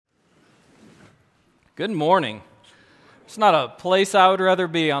Good morning. It's not a place I would rather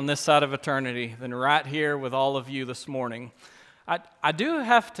be on this side of eternity than right here with all of you this morning. I do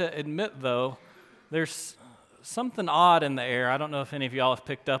have to admit, though, there's something odd in the air. I don't know if any of y'all have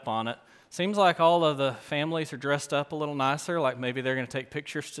picked up on it. Seems like all of the families are dressed up a little nicer, like maybe they're going to take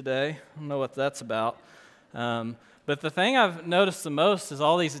pictures today. I don't know what that's about. But the thing I've noticed the most is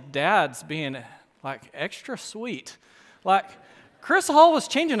all these dads being like extra sweet. Like Chris Hall was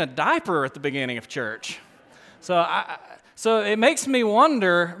changing a diaper at the beginning of church. So it makes me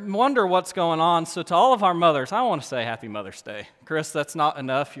wonder what's going on. So to all of our mothers, I want to say Happy Mother's Day. Chris, that's not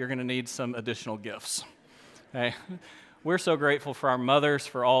enough. You're going to need some additional gifts. Okay? We're so grateful for our mothers,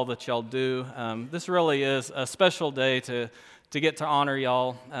 for all that y'all do. This really is a special day to get to honor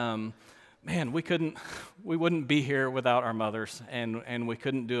y'all. Man, we wouldn't be here without our mothers, and we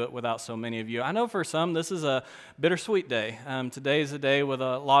couldn't do it without so many of you. I know for some this is a bittersweet day. Today is a day with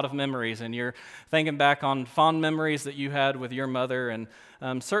a lot of memories, and you're thinking back on fond memories that you had with your mother, and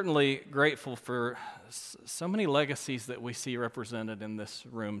I'm certainly grateful for so many legacies that we see represented in this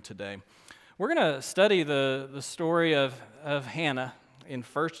room today. We're going to study the story of Hannah in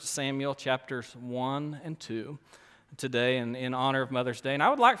 1 Samuel chapters 1 and 2. Today in honor of Mother's Day. And I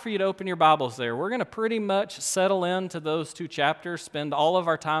would like for you to open your Bibles there. We're going to pretty much settle into those two chapters, spend all of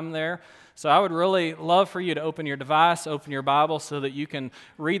our time there. So I would really love for you to open your device, open your Bible so that you can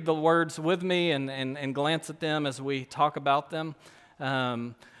read the words with me and glance at them as we talk about them.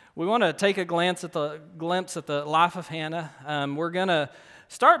 We want to take a glimpse at the life of Hannah. We're going to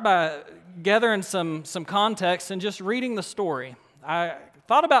start by gathering some context and just reading the story. I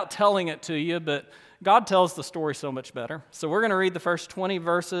thought about telling it to you, but God tells the story so much better. So we're going to read the first 20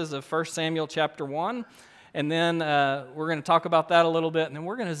 verses of 1 Samuel chapter 1, and then we're going to talk about that a little bit, and then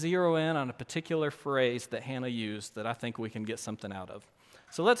we're going to zero in on a particular phrase that Hannah used that I think we can get something out of.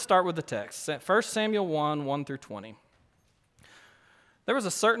 So let's start with the text. 1 Samuel 1, 1 through 20. There was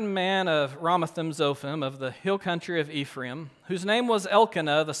a certain man of Ramathim-Zophim of the hill country of Ephraim, whose name was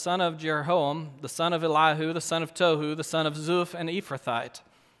Elkanah, the son of Jeroham, the son of Elihu, the son of Tohu, the son of Zuph, an Ephrathite.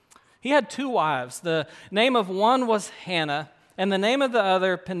 He had two wives. The name of one was Hannah, and the name of the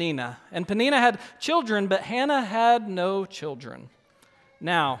other Peninnah. And Peninnah had children, but Hannah had no children.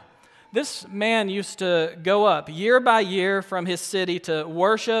 Now, this man used to go up year by year from his city to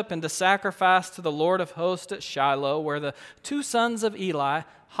worship and to sacrifice to the Lord of hosts at Shiloh, where the two sons of Eli,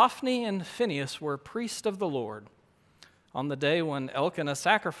 Hophni and Phinehas, were priests of the Lord. On the day when Elkanah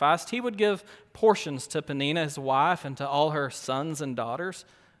sacrificed, he would give portions to Peninnah, his wife, and to all her sons and daughters.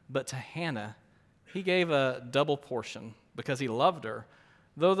 But to Hannah, he gave a double portion because he loved her,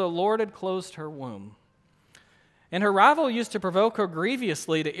 though the Lord had closed her womb. And her rival used to provoke her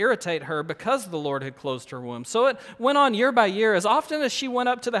grievously to irritate her because the Lord had closed her womb. So it went on year by year. As often as she went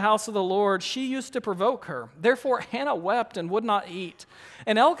up to the house of the Lord, she used to provoke her. Therefore Hannah wept and would not eat.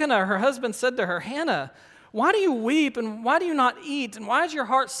 And Elkanah, her husband, said to her, "Hannah, why do you weep and why do you not eat? And why is your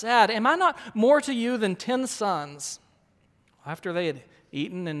heart sad? Am I not more to you than 10 sons?" After they had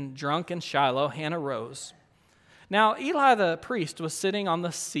eaten and drunk in Shiloh, Hannah rose. Now Eli the priest was sitting on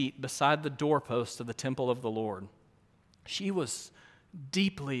the seat beside the doorpost of the temple of the Lord. She was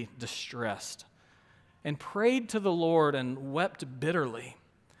deeply distressed and prayed to the Lord and wept bitterly.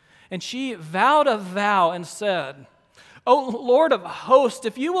 And she vowed a vow and said, "O Lord of hosts,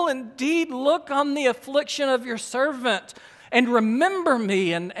 if you will indeed look on the affliction of your servant and remember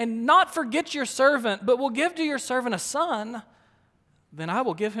me and not forget your servant, but will give to your servant a son, then I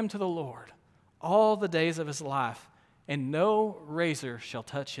will give him to the Lord all the days of his life, and no razor shall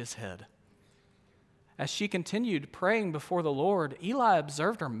touch his head." As she continued praying before the Lord, Eli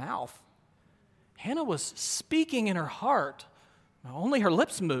observed her mouth. Hannah was speaking in her heart. Only her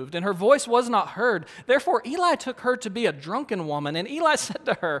lips moved, and her voice was not heard. Therefore Eli took her to be a drunken woman, and Eli said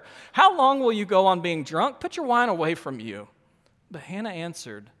to her, "How long will you go on being drunk? Put your wine away from you." But Hannah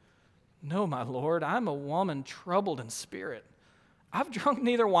answered, "No, my Lord, I am a woman troubled in spirit. I've drunk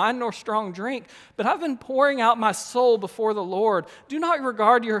neither wine nor strong drink, but I've been pouring out my soul before the Lord. Do not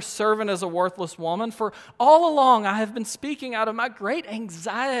regard your servant as a worthless woman, for all along I have been speaking out of my great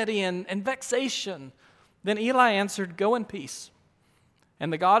anxiety and vexation." Then Eli answered, "Go in peace,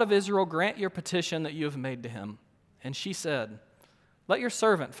 and the God of Israel grant your petition that you have made to him." And she said, "Let your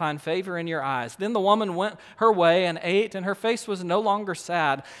servant find favor in your eyes." Then the woman went her way and ate, and her face was no longer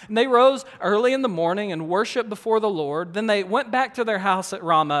sad. And they rose early in the morning and worshiped before the Lord. Then they went back to their house at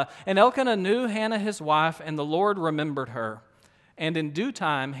Ramah, and Elkanah knew Hannah his wife, and the Lord remembered her. And in due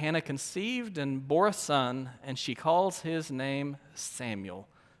time Hannah conceived and bore a son, and she calls his name Samuel.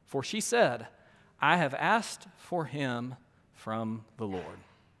 For she said, "I have asked for him from the Lord."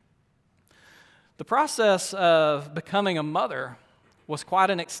 The process of becoming a mother was quite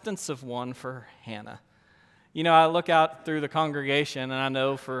an extensive one for Hannah. You know, I look out through the congregation, and I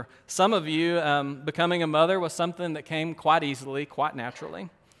know for some of you, becoming a mother was something that came quite easily, quite naturally.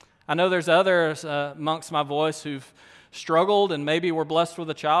 I know there's others amongst my voice who've struggled and maybe were blessed with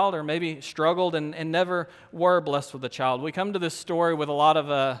a child, or maybe struggled and never were blessed with a child. We come to this story with a lot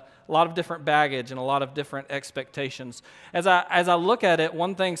of different baggage and a lot of different expectations. As I look at it,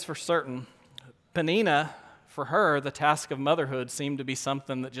 one thing's for certain: Penina, for her, the task of motherhood seemed to be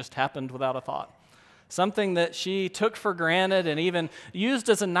something that just happened without a thought. Something that she took for granted and even used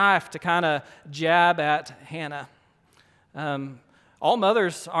as a knife to kind of jab at Hannah. All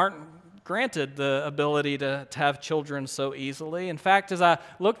mothers aren't granted the ability to have children so easily. In fact, as I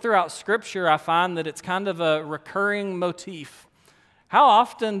look throughout Scripture, I find that it's kind of a recurring motif. How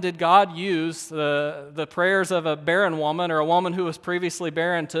often did God use the prayers of a barren woman or a woman who was previously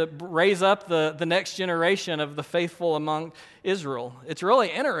barren to raise up the next generation of the faithful among Israel? It's really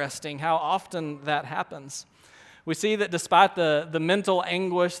interesting how often that happens. We see that despite the mental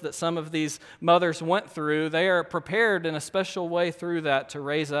anguish that some of these mothers went through, they are prepared in a special way through that to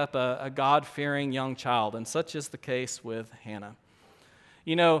raise up a God-fearing young child, and such is the case with Hannah.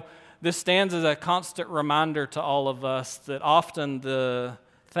 You know, this stands as a constant reminder to all of us that often the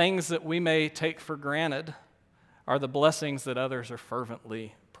things that we may take for granted are the blessings that others are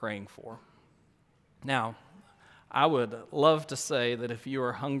fervently praying for. Now, I would love to say that if you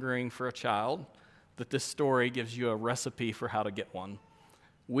are hungering for a child, that this story gives you a recipe for how to get one.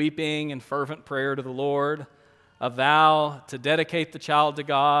 Weeping in fervent prayer to the Lord, a vow to dedicate the child to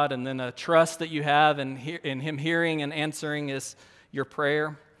God, and then a trust that you have in Him hearing and answering is your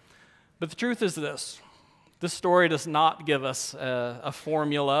prayer. But the truth is this story does not give us a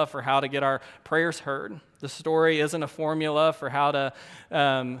formula for how to get our prayers heard. The story isn't a formula for how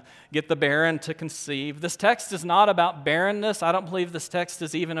to get the barren to conceive. This text is not about barrenness. I don't believe this text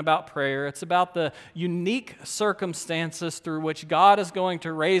is even about prayer. It's about the unique circumstances through which God is going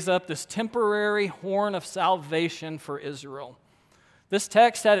to raise up this temporary horn of salvation for Israel. This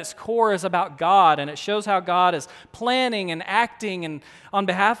text at its core is about God, and it shows how God is planning and acting and on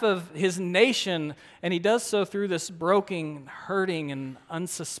behalf of His nation, and He does so through this broken, hurting, and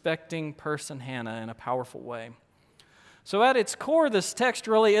unsuspecting person, Hannah, in a powerful way. So at its core, this text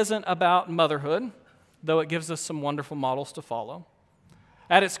really isn't about motherhood, though it gives us some wonderful models to follow.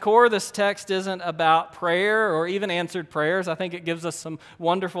 At its core, this text isn't about prayer or even answered prayers. I think it gives us some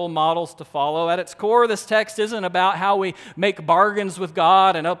wonderful models to follow. At its core, this text isn't about how we make bargains with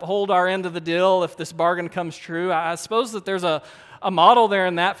God and uphold our end of the deal if this bargain comes true. I suppose that there's a model there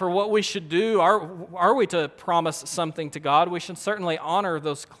in that for what we should do. Are we to promise something to God? We should certainly honor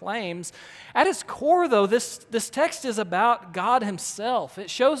those claims. At its core, though, this text is about God Himself.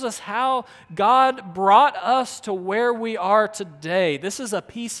 It shows us how God brought us to where we are today. This is a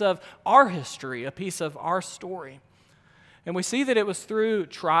piece of our history, a piece of our story. And we see that it was through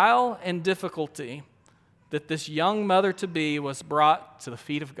trial and difficulty that this young mother-to-be was brought to the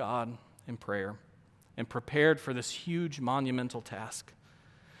feet of God in prayer and prepared for this huge monumental task.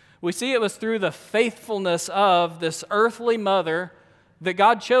 We see it was through the faithfulness of this earthly mother that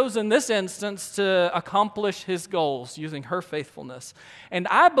God chose in this instance to accomplish His goals using her faithfulness. And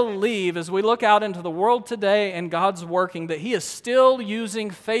I believe as we look out into the world today and God's working, that He is still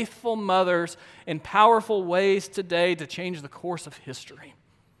using faithful mothers in powerful ways today to change the course of history.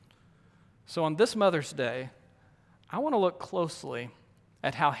 So on this Mother's Day, I want to look closely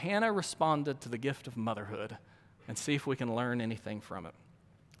at how Hannah responded to the gift of motherhood and see if we can learn anything from it.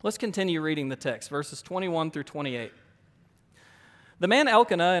 Let's continue reading the text, verses 21 through 28. The man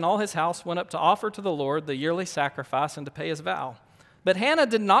Elkanah and all his house went up to offer to the Lord the yearly sacrifice and to pay his vow. But Hannah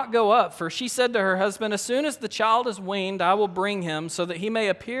did not go up, for she said to her husband, "As soon as the child is weaned, I will bring him, so that he may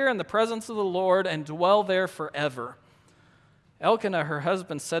appear in the presence of the Lord and dwell there forever." Elkanah, her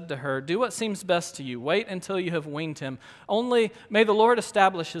husband, said to her, "Do what seems best to you. Wait until you have weaned him. Only may the Lord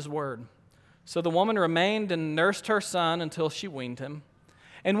establish His word." So the woman remained and nursed her son until she weaned him.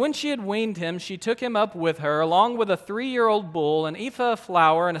 And when she had weaned him, she took him up with her, along with a 3-year-old bull, an ephah of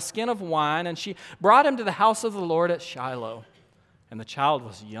flour, and a skin of wine, and she brought him to the house of the Lord at Shiloh. And the child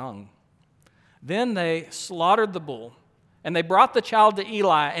was young. Then they slaughtered the bull, and they brought the child to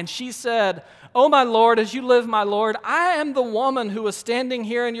Eli, and she said, "O my Lord, as you live, my Lord, I am the woman who was standing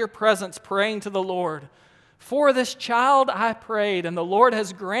here in your presence praying to the Lord. For this child I prayed, and the Lord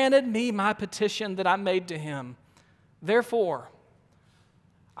has granted me my petition that I made to Him. Therefore,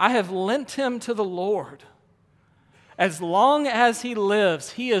 I have lent him to the Lord. As long as he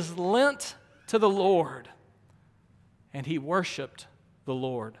lives, he is lent to the Lord." And he worshiped the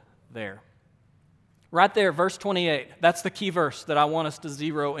Lord there. Right there, verse 28. That's the key verse that I want us to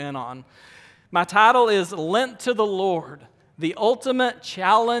zero in on. My title is Lent to the Lord, the ultimate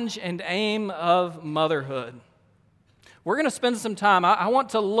challenge and aim of motherhood. We're going to spend some time. I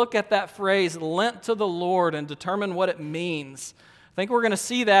want to look at that phrase, Lent to the Lord, and determine what it means. I think we're going to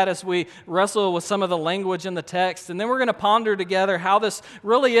see that as we wrestle with some of the language in the text, and then we're going to ponder together how this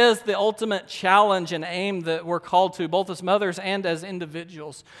really is the ultimate challenge and aim that we're called to, both as mothers and as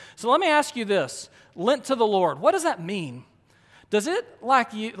individuals. So let me ask you this, Lent to the Lord, what does that mean? Does it,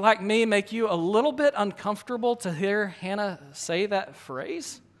 like me, make you a little bit uncomfortable to hear Hannah say that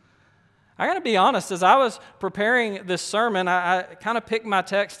phrase? I got to be honest, as I was preparing this sermon, I kind of picked my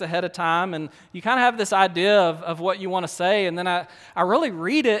text ahead of time, and you kind of have this idea of what you want to say, and then I really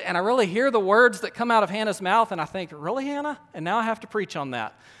read it, and I really hear the words that come out of Hannah's mouth, and I think, really, Hannah? And now I have to preach on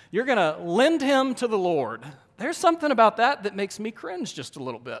that. You're going to lend him to the Lord. There's something about that makes me cringe just a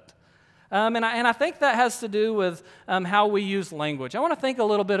little bit. And I think that has to do with how we use language. I want to think a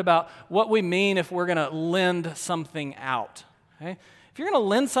little bit about what we mean if we're going to lend something out. Okay? If you're going to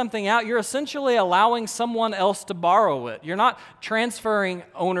lend something out, you're essentially allowing someone else to borrow it. You're not transferring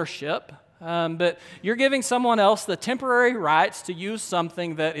ownership, but you're giving someone else the temporary rights to use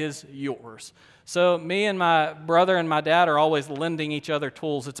something that is yours. So me and my brother and my dad are always lending each other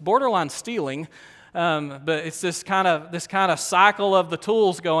tools. It's borderline stealing, but it's this kind of cycle of the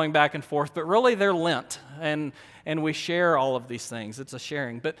tools going back and forth. But really, they're lent, and we share all of these things. It's a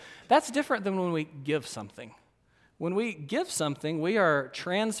sharing. But that's different than when we give something. When we give something, we are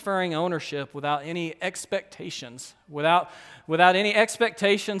transferring ownership without any expectations, without any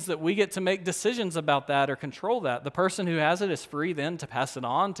expectations that we get to make decisions about that or control that. The person who has it is free then to pass it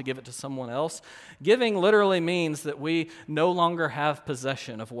on, to give it to someone else. Giving literally means that we no longer have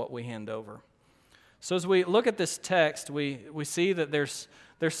possession of what we hand over. So as we look at this text, we see that there's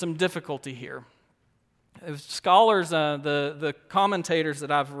some difficulty here. Scholars, the commentators that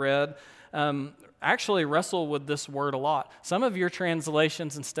I've read, actually wrestle with this word a lot. Some of your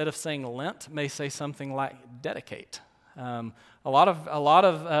translations, instead of saying Lent, may say something like dedicate. A lot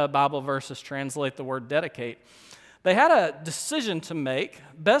of Bible verses translate the word dedicate. They had a decision to make.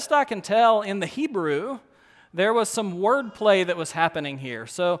 Best I can tell, in the Hebrew, there was some wordplay that was happening here.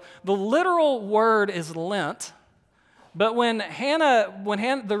 So the literal word is Lent, but when Hannah,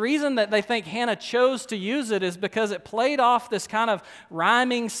 the reason that they think Hannah chose to use it is because it played off this kind of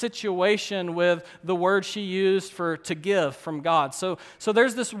rhyming situation with the word she used to give from God. So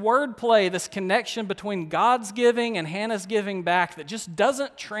there's this wordplay, this connection between God's giving and Hannah's giving back that just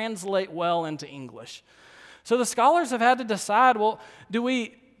doesn't translate well into English. So the scholars have had to decide, well, do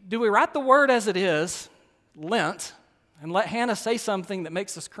we write the word as it is, Lent, and let Hannah say something that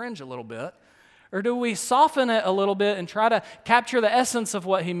makes us cringe a little bit? Or do we soften it a little bit and try to capture the essence of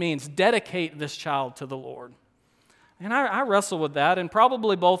what he means, dedicate this child to the Lord? And I wrestle with that, and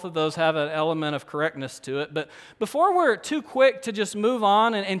probably both of those have an element of correctness to it. But before we're too quick to just move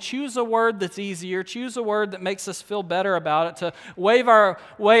on and choose a word that's easier, choose a word that makes us feel better about it, to waive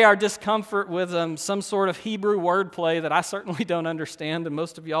our discomfort with some sort of Hebrew wordplay that I certainly don't understand, and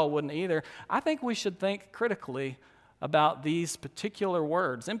most of y'all wouldn't either, I think we should think critically about these particular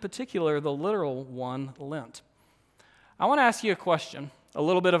words, in particular the literal one, Lent. I want to ask you a question, a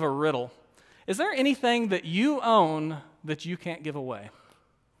little bit of a riddle. Is there anything that you own that you can't give away?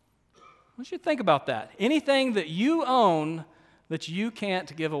 I want you to think about that. Anything that you own that you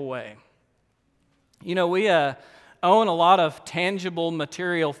can't give away. You know, we own a lot of tangible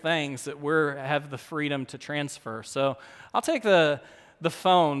material things that we have the freedom to transfer. So I'll take the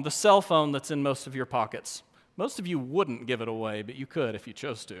phone, the cell phone that's in most of your pockets. Most of you wouldn't give it away, but you could if you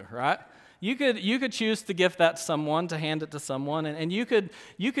chose to, right? You could choose to gift that to someone, to hand it to someone, and you could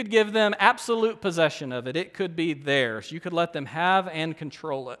give them absolute possession of it. It could be theirs. You could let them have and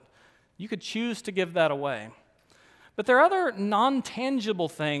control it. You could choose to give that away. But there are other non-tangible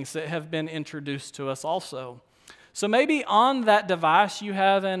things that have been introduced to us also. So maybe on that device you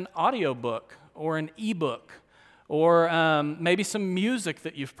have an audiobook or an ebook or maybe some music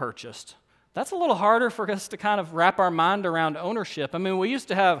that you've purchased. That's a little harder for us to kind of wrap our mind around ownership. I mean, we used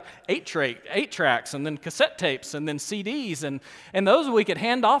to have 8-tracks and then cassette tapes and then CDs, and those we could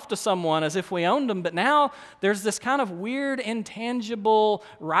hand off to someone as if we owned them. But now there's this kind of weird, intangible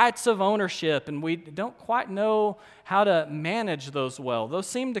rights of ownership, and we don't quite know how to manage those well. Those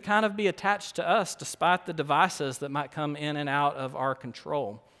seem to kind of be attached to us despite the devices that might come in and out of our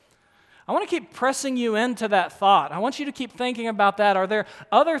control. I want to keep pressing you into that thought. I want you to keep thinking about that. Are there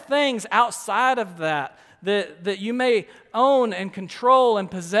other things outside of that you may own and control and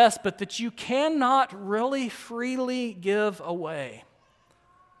possess, but that you cannot really freely give away?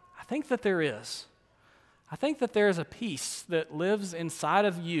 I think that there is. I think that there is a peace that lives inside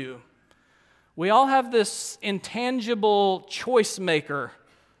of you. We all have this intangible choice maker,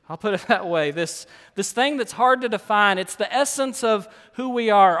 I'll put it that way, this thing that's hard to define. It's the essence of who we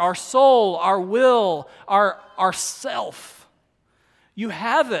are, our soul, our will, our self. You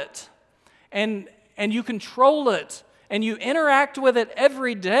have it, and you control it, and you interact with it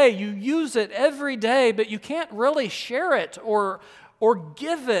every day. You use it every day, but you can't really share it or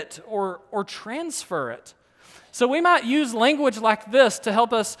give it or transfer it. So we might use language like this to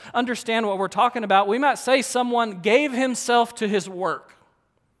help us understand what we're talking about. We might say someone gave himself to his work.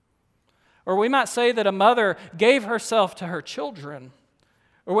 Or we might say that a mother gave herself to her children.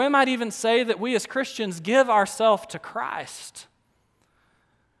 Or we might even say that we as Christians give ourselves to Christ.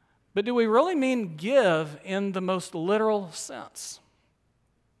 But do we really mean give in the most literal sense?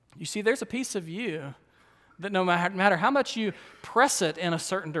 You see, there's a piece of you that no matter how much you press it in a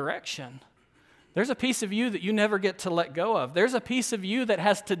certain direction, there's a piece of you that you never get to let go of. There's a piece of you that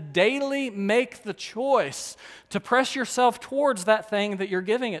has to daily make the choice to press yourself towards that thing that you're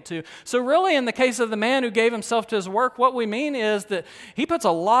giving it to. So really, in the case of the man who gave himself to his work, what we mean is that he puts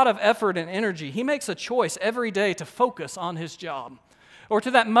a lot of effort and energy. He makes a choice every day to focus on his job. Or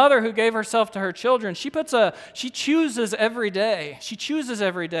to that mother who gave herself to her children, she chooses every day. She chooses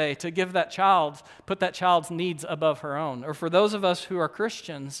every day to give that child, put that child's needs above her own. Or for those of us who are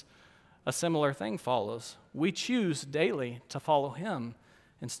Christians, a similar thing follows. We choose daily to follow him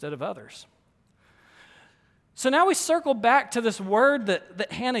instead of others. So now we circle back to this word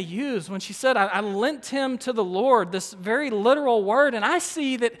that Hannah used when she said, I lent him to the Lord, this very literal word. And I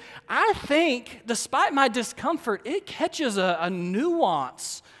see that, I think, despite my discomfort, it catches a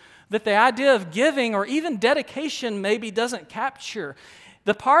nuance that the idea of giving or even dedication maybe doesn't capture.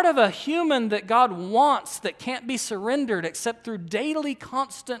 The part of a human that God wants that can't be surrendered except through daily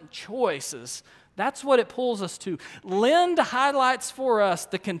constant choices, that's what it pulls us to. Lent highlights for us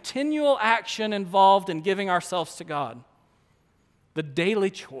the continual action involved in giving ourselves to God. The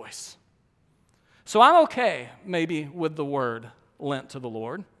daily choice. So I'm okay maybe with the word lent to the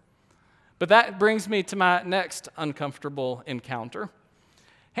Lord. But that brings me to my next uncomfortable encounter.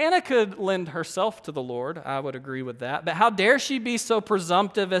 Hannah could lend herself to the Lord, I would agree with that, but how dare she be so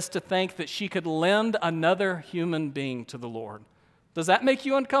presumptive as to think that she could lend another human being to the Lord? Does that make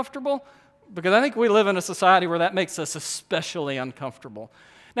you uncomfortable? Because I think we live in a society where that makes us especially uncomfortable.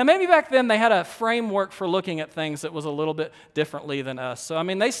 Now, maybe back then they had a framework for looking at things that was a little bit differently than us. So,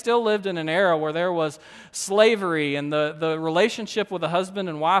 they still lived in an era where there was slavery and the relationship with a husband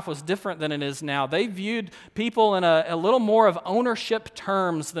and wife was different than it is now. They viewed people in a little more of ownership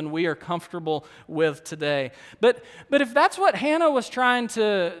terms than we are comfortable with today. But if that's what Hannah was trying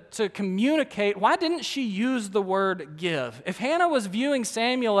to communicate, why didn't she use the word give? If Hannah was viewing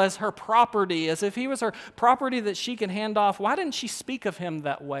Samuel as her property, as if he was her property that she can hand off, why didn't she speak of him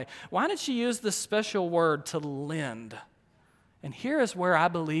that way? Why did she use this special word to lend? And here is where I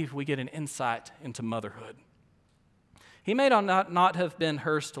believe we get an insight into motherhood. He may not have been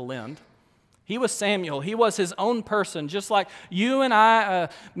hers to lend. He was Samuel. He was his own person, just like you and I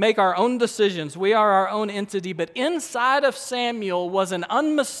make our own decisions. We are our own entity. But inside of Samuel was an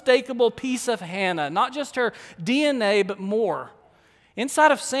unmistakable piece of Hannah, not just her DNA, but more.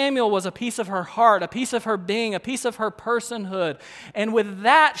 Inside of Samuel was a piece of her heart, a piece of her being, a piece of her personhood. And with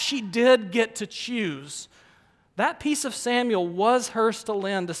that, she did get to choose. That piece of Samuel was hers to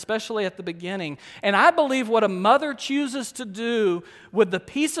lend, especially at the beginning. And I believe what a mother chooses to do with the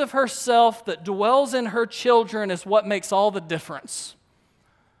piece of herself that dwells in her children is what makes all the difference.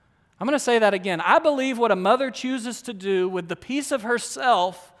 I'm going to say that again. I believe what a mother chooses to do with the piece of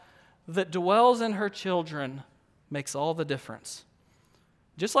herself that dwells in her children makes all the difference.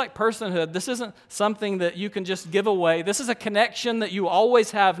 Just like personhood, this isn't something that you can just give away. This is a connection that you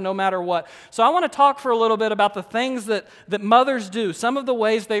always have no matter what. So I want to talk for a little bit about the things that mothers do, some of the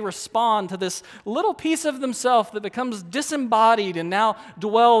ways they respond to this little piece of themselves that becomes disembodied and now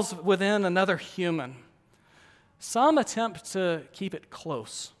dwells within another human. Some attempt to keep it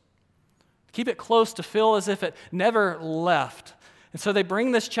close to feel as if it never left. And so they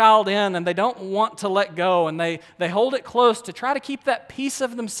bring this child in and they don't want to let go, and they hold it close to try to keep that piece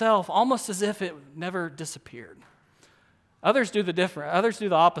of themselves almost as if it never disappeared. Others do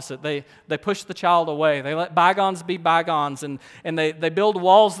the opposite. They push the child away. They let bygones be bygones, and they build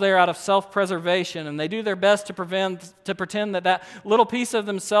walls there out of self-preservation, and they do their best to pretend that little piece of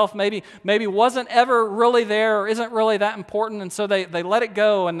themselves maybe wasn't ever really there or isn't really that important, and so they let it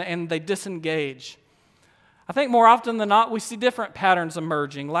go and they disengage. I think more often than not, we see different patterns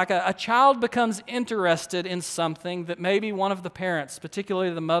emerging, like a child becomes interested in something that maybe one of the parents,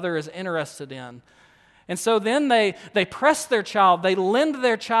 particularly the mother, is interested in. And so then they press their child, they lend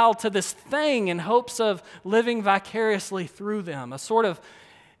their child to this thing in hopes of living vicariously through them, a sort of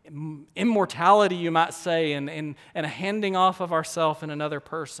immortality, you might say, and a handing off of ourself in another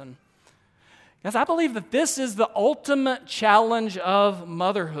person. Guys, I believe that this is the ultimate challenge of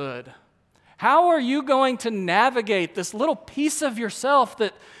motherhood. How are you going to navigate this little piece of yourself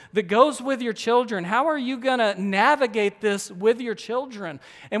that goes with your children? How are you going to navigate this with your children?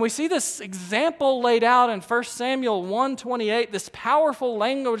 And we see this example laid out in 1 Samuel 1:28, this powerful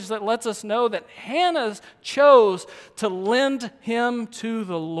language that lets us know that Hannah chose to lend him to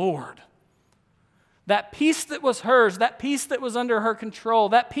the Lord. That peace that was hers, that peace that was under her control,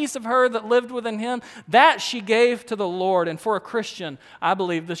 that piece of her that lived within him, that she gave to the Lord. And for a Christian, I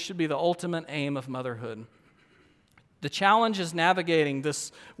believe this should be the ultimate aim of motherhood. The challenge is navigating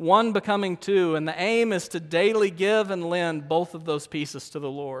this one becoming two, and the aim is to daily give and lend both of those pieces to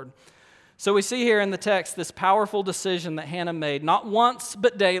the Lord. So we see here in the text this powerful decision that Hannah made, not once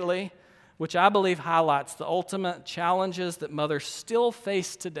but daily, which I believe highlights the ultimate challenges that mothers still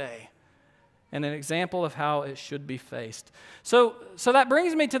face today, and an example of how it should be faced. So that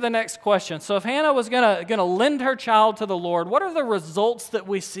brings me to the next question. So if Hannah was going to lend her child to the Lord, what are the results that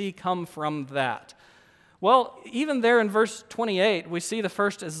we see come from that? Well, even there in verse 28, we see the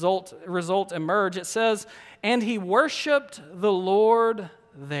first result emerge. It says, "And he worshiped the Lord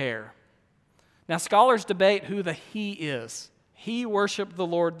there." Now, scholars debate who the he is. He worshiped the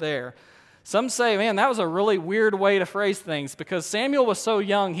Lord there. Some say, man, that was a really weird way to phrase things because Samuel was so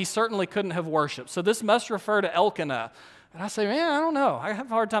young, he certainly couldn't have worshiped. So this must refer to Elkanah. And I say, man, I don't know. I have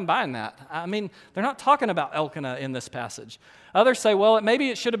a hard time buying that. I mean, they're not talking about Elkanah in this passage. Others say, well, maybe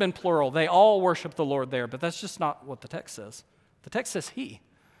it should have been plural. They all worship the Lord there, but that's just not what the text says. The text says he.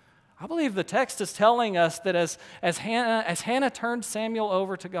 I believe the text is telling us that as Hannah turned Samuel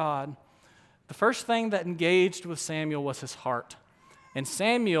over to God, the first thing that engaged with Samuel was his heart. And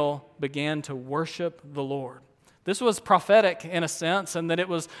Samuel began to worship the Lord. This was prophetic in a sense, and that it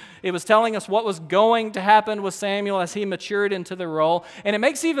was telling us what was going to happen with Samuel as he matured into the role. And it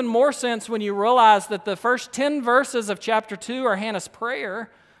makes even more sense when you realize that the first 10 verses of chapter 2 are Hannah's prayer.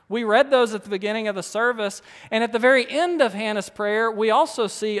 We read those at the beginning of the service, and at the very end of Hannah's prayer, we also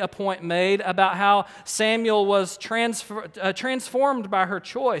see a point made about how Samuel was transformed by her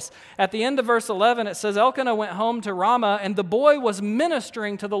choice. At the end of verse 11, it says, Elkanah went home to Ramah, and the boy was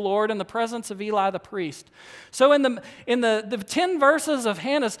ministering to the Lord in the presence of Eli the priest. So in the 10 verses of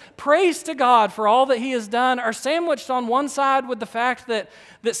Hannah's praise to God for all that he has done are sandwiched on one side with the fact that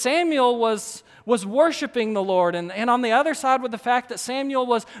Samuel was worshiping the Lord, and on the other side with the fact that Samuel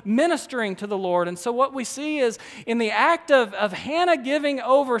was ministering to the Lord. And so what we see is in the act of Hannah giving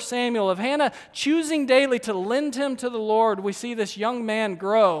over Samuel, of Hannah choosing daily to lend him to the Lord, we see this young man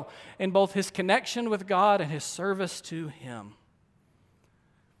grow in both his connection with God and his service to him.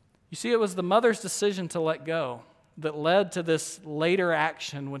 You see, it was the mother's decision to let go that led to this later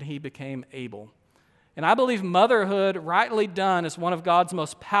action when he became able. And I believe motherhood, rightly done, is one of God's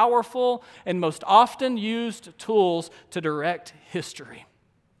most powerful and most often used tools to direct history.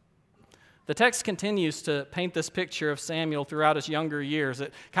 The text continues to paint this picture of Samuel throughout his younger years.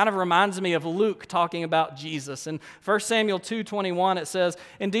 It kind of reminds me of Luke talking about Jesus. In 1 Samuel 2:21, it says,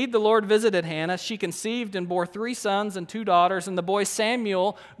 Indeed, the Lord visited Hannah. She conceived and bore 3 sons and 2 daughters, and the boy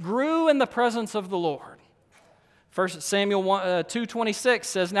Samuel grew in the presence of the Lord. 1 Samuel 2:26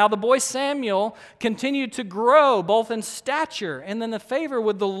 says, Now the boy Samuel continued to grow both in stature and in the favor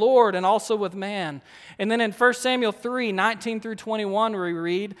with the Lord and also with man. And then in 1 Samuel 3:19 through 21 we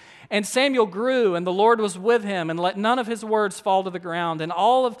read, And Samuel grew, and the Lord was with him, and let none of his words fall to the ground. And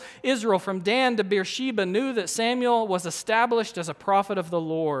all of Israel from Dan to Beersheba knew that Samuel was established as a prophet of the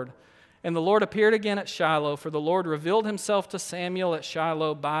Lord. And the Lord appeared again at Shiloh, for the Lord revealed himself to Samuel at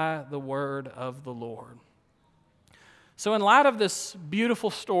Shiloh by the word of the Lord. So in light of this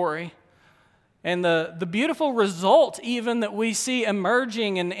beautiful story and the beautiful result even that we see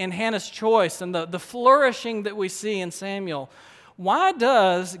emerging in Hannah's choice and the flourishing that we see in Samuel, why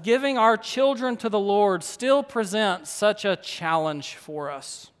does giving our children to the Lord still present such a challenge for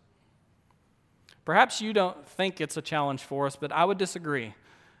us? Perhaps you don't think it's a challenge for us, but I would disagree.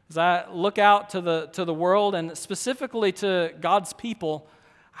 As I look out to the world and specifically to God's people,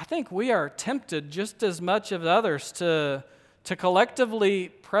 I think we are tempted just as much as others to collectively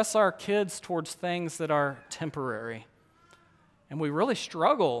press our kids towards things that are temporary. And we really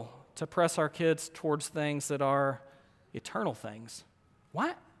struggle to press our kids towards things that are eternal things.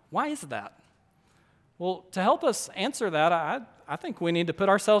 Why is that? Well, to help us answer that, I I think we need to put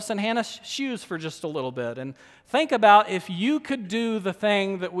ourselves in Hannah's shoes for just a little bit and think about if you could do the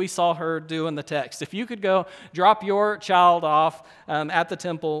thing that we saw her do in the text. If you could go drop your child off at the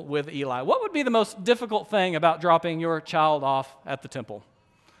temple with Eli, what would be the most difficult thing about dropping your child off at the temple?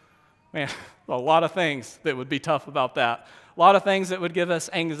 Man, a lot of things that would be tough about that. A lot of things that would give us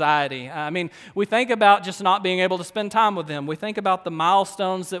anxiety. I mean, we think about just not being able to spend time with them. We think about the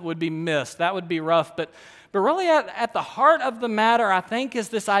milestones that would be missed. That would be rough. But really at the heart of the matter, I think, is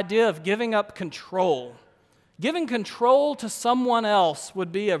this idea of giving up control. Giving control to someone else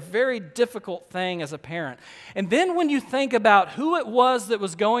would be a very difficult thing as a parent. And then when you think about who it was that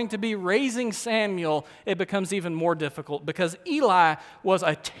was going to be raising Samuel, it becomes even more difficult because Eli was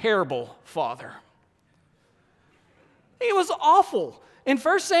a terrible father. He was awful. In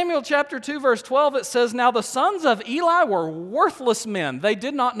 1 Samuel chapter 2, verse 12, it says, "Now the sons of Eli were worthless men. They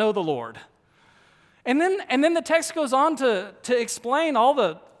did not know the Lord." And then the text goes on to explain all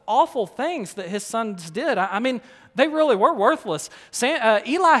the awful things that his sons did. I mean, they really were worthless.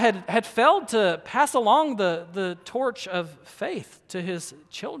 Eli had failed to pass along the torch of faith to his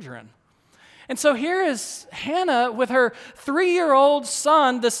children. And so here is Hannah with her 3-year-old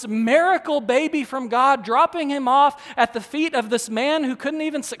son, this miracle baby from God, dropping him off at the feet of this man who couldn't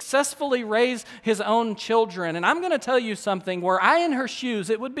even successfully raise his own children. And I'm going to tell you something, were I in her shoes,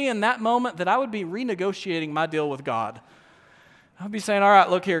 it would be in that moment that I would be renegotiating my deal with God. I would be saying, all right,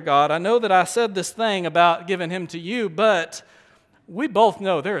 look here, God, I know that I said this thing about giving him to you, but we both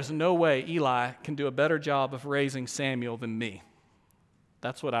know there is no way Eli can do a better job of raising Samuel than me.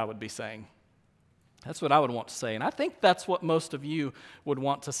 That's what I would be saying. That's what I would want to say. And I think that's what most of you would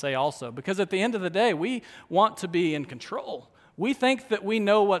want to say also. Because at the end of the day, we want to be in control. We think that we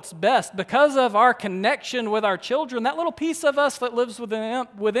know what's best. Because of our connection with our children, that little piece of us that lives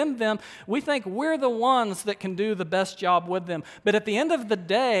within them, we think we're the ones that can do the best job with them. But at the end of the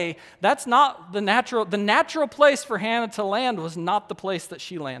day, that's not the natural place for Hannah to land was not the place that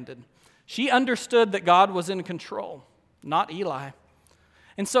she landed. She understood that God was in control, not Eli.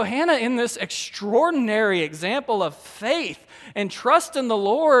 And so Hannah, in this extraordinary example of faith and trust in the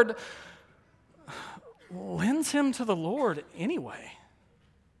Lord, lends him to the Lord anyway.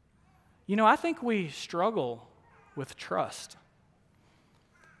 You know, I think we struggle with trust.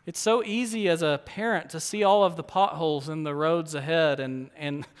 It's so easy as a parent to see all of the potholes in the roads ahead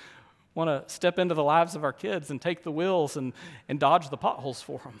and want to step into the lives of our kids and take the wheels and dodge the potholes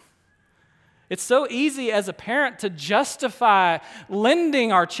for them. It's so easy as a parent to justify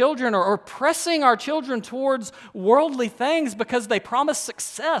lending our children or pressing our children towards worldly things because they promise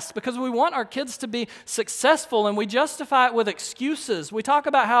success, because we want our kids to be successful, and we justify it with excuses. We talk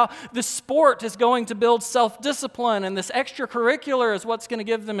about how this sport is going to build self-discipline and this extracurricular is what's going to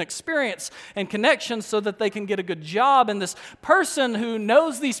give them experience and connections so that they can get a good job, and this person who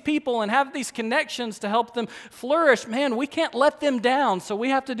knows these people and have these connections to help them flourish, man, we can't let them down, so we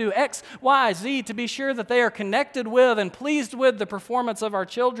have to do X, Y, Z to be sure that they are connected with and pleased with the performance of our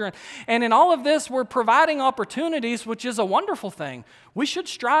children. And in all of this, we're providing opportunities, which is a wonderful thing. We should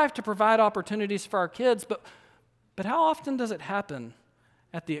strive to provide opportunities for our kids, but how often does it happen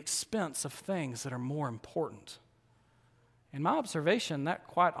at the expense of things that are more important? In my observation, that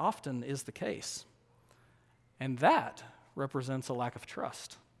quite often is the case. And that represents a lack of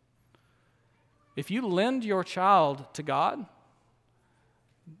trust. If you lend your child to God,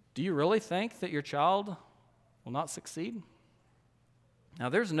 do you really think that your child will not succeed? Now,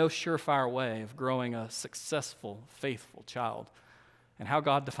 there's no surefire way of growing a successful, faithful child. And how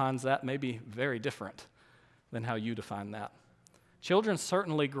God defines that may be very different than how you define that. Children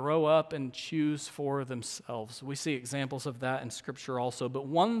certainly grow up and choose for themselves. We see examples of that in Scripture also. But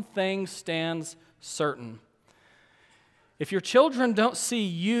one thing stands certain. If your children don't see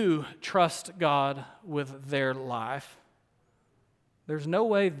you trust God with their life, there's no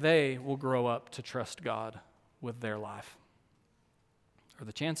way they will grow up to trust God with their life. Or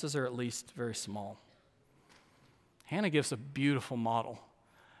the chances are at least very small. Hannah gives a beautiful model,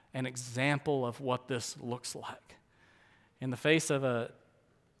 an example of what this looks like. In the face of a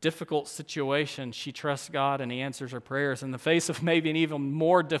difficult situation, she trusts God and He answers her prayers. In the face of maybe an even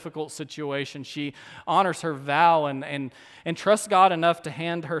more difficult situation, she honors her vow and trusts God enough to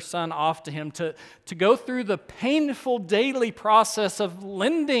hand her son off to Him, to go through the painful daily process of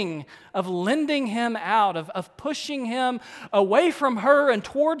lending him out, of pushing him away from her and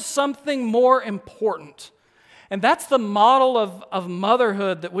towards something more important. And that's the model of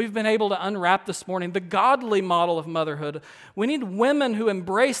motherhood that we've been able to unwrap this morning, the godly model of motherhood. We need women who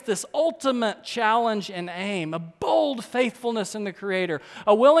embrace this ultimate challenge and aim, a bold faithfulness in the Creator,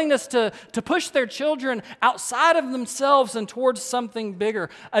 a willingness to push their children outside of themselves and towards something bigger,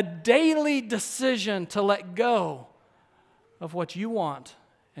 a daily decision to let go of what you want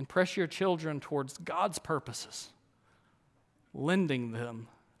and press your children towards God's purposes, lending them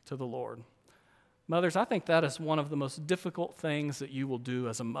to the Lord. Mothers, I think that is one of the most difficult things that you will do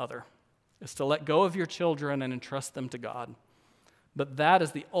as a mother, is to let go of your children and entrust them to God. But that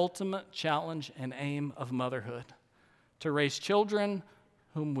is the ultimate challenge and aim of motherhood, to raise children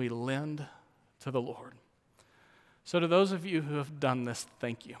whom we lend to the Lord. So to those of you who have done this,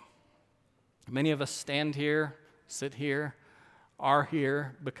 thank you. Many of us stand here, sit here, are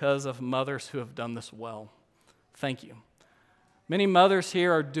here because of mothers who have done this well. Thank you. Many mothers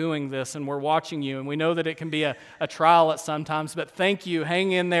here are doing this, and we're watching you, and we know that it can be a trial at sometimes, but thank you.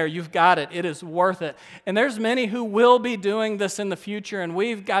 Hang in there. You've got it. It is worth it. And there's many who will be doing this in the future, and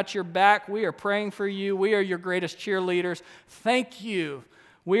we've got your back. We are praying for you. We are your greatest cheerleaders. Thank you.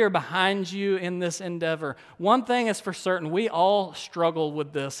 We are behind you in this endeavor. One thing is for certain, we all struggle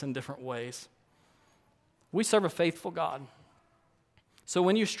with this in different ways. We serve a faithful God. So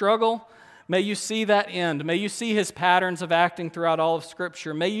when you struggle, may you see that end. May you see His patterns of acting throughout all of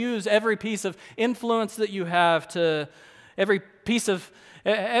Scripture. May you use every piece of influence that you have every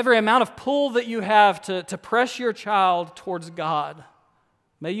amount of pull that you have to press your child towards God.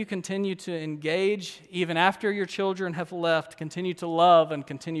 May you continue to engage even after your children have left, continue to love and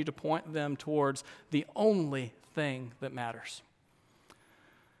continue to point them towards the only thing that matters.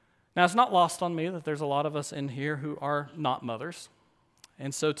 Now, it's not lost on me that there's a lot of us in here who are not mothers.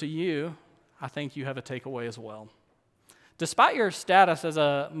 And so to you, I think you have a takeaway as well. Despite your status as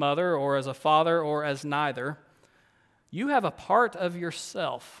a mother or as a father or as neither, you have a part of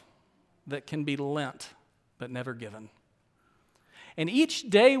yourself that can be lent but never given. And each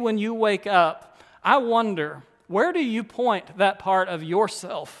day when you wake up, I wonder, where do you point that part of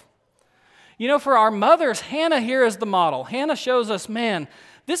yourself? You know, for our mothers, Hannah here is the model. Hannah shows us, man,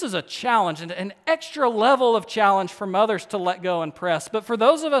 this is a challenge, and an extra level of challenge for mothers to let go and press. But for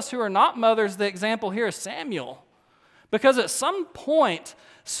those of us who are not mothers, the example here is Samuel. Because at some point,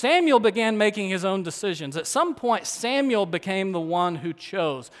 Samuel began making his own decisions. At some point, Samuel became the one who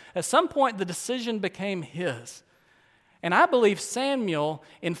chose. At some point, the decision became his. And I believe Samuel,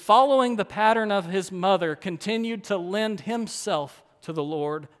 in following the pattern of his mother, continued to lend himself to the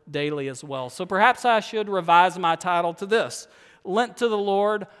Lord daily as well. So perhaps I should revise my title to this: Lent to the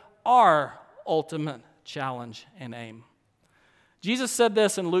Lord, our ultimate challenge and aim. Jesus said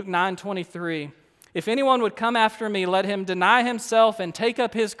this in Luke 9:23, "If anyone would come after me, let him deny himself and take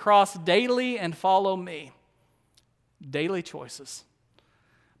up his cross daily and follow me." Daily choices.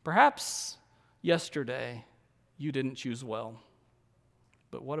 Perhaps yesterday you didn't choose well,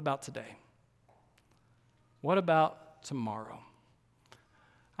 but what about today? What about tomorrow?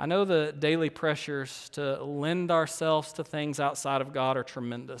 I know the daily pressures to lend ourselves to things outside of God are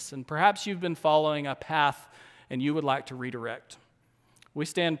tremendous, and perhaps you've been following a path and you would like to redirect. We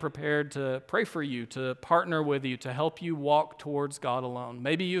stand prepared to pray for you, to partner with you, to help you walk towards God alone.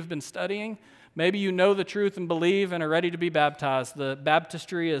 Maybe you've been studying, maybe you know the truth and believe and are ready to be baptized. The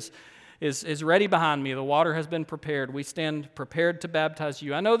baptistry is ready behind me. The water has been prepared. We stand prepared to baptize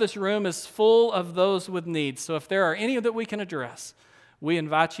you. I know this room is full of those with needs, so if there are any that we can address, we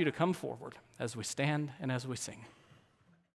invite you to come forward as we stand and as we sing.